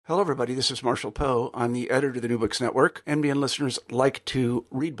Hello, everybody. This is Marshall Poe. I'm the editor of the New Books Network. NBN listeners like to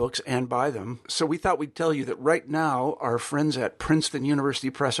read books and buy them. So we thought we'd tell you that right now, our friends at Princeton University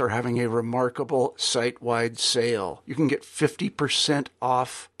Press are having a remarkable site-wide sale. You can get 50%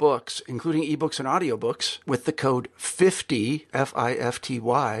 off books, including ebooks and audiobooks, with the code 50,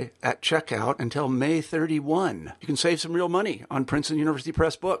 F-I-F-T-Y, at checkout until May 31. You can save some real money on Princeton University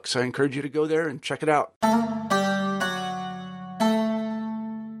Press books. I encourage you to go there and check it out.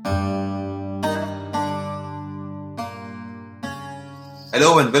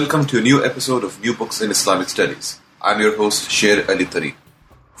 Hello and welcome to a new episode of New Books in Islamic Studies. I'm your host, Sher Ali Tariq.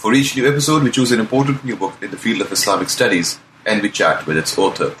 For each new episode, we choose an important new book in the field of Islamic studies and we chat with its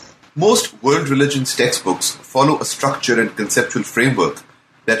author. Most world religions textbooks follow a structure and conceptual framework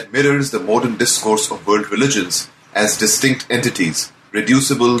that mirrors the modern discourse of world religions as distinct entities,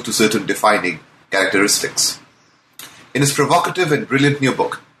 reducible to certain defining characteristics. In his provocative and brilliant new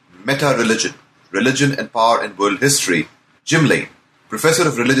book, Meta-Religion, Religion and Power in World History, Jim Lane, Professor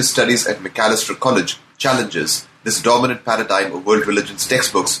of Religious Studies at Macalester College, challenges this dominant paradigm of world religions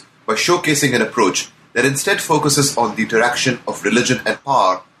textbooks by showcasing an approach that instead focuses on the interaction of religion and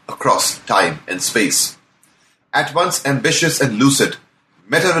power across time and space. At once ambitious and lucid,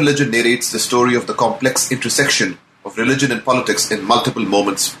 Meta-Religion narrates the story of the complex intersection of religion and politics in multiple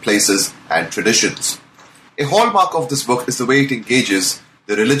moments, places, and traditions. A hallmark of this book is the way it engages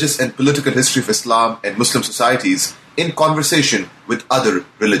the religious and political history of Islam and Muslim societies in conversation with other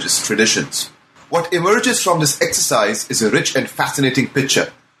religious traditions. What emerges from this exercise is a rich and fascinating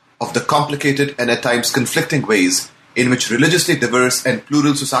picture of the complicated and at times conflicting ways in which religiously diverse and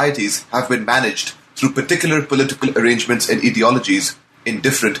plural societies have been managed through particular political arrangements and ideologies in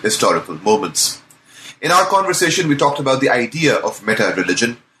different historical moments. In our conversation, we talked about the idea of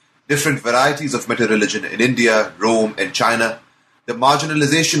meta-religion, different varieties of meta-religion in India, Rome, and China, the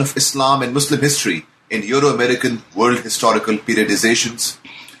marginalization of Islam and Muslim history in Euro-American world historical periodizations,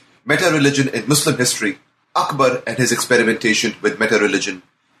 meta-religion in Muslim history, Akbar and his experimentation with meta-religion,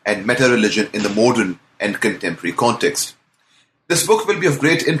 and meta-religion in the modern and contemporary context. This book will be of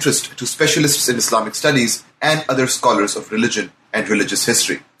great interest to specialists in Islamic studies and other scholars of religion and religious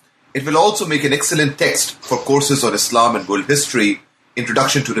history. It will also make an excellent text for courses on Islam and world history,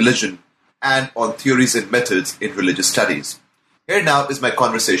 introduction to religion, and on theories and methods in religious studies. Here now is my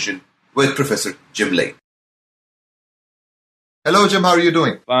conversation with Professor Jim Lane. Hello, Jim. How are you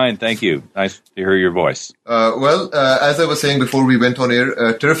doing? Fine, thank you. Nice to hear your voice. As I was saying before we went on air,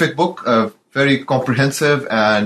 a terrific book, very comprehensive and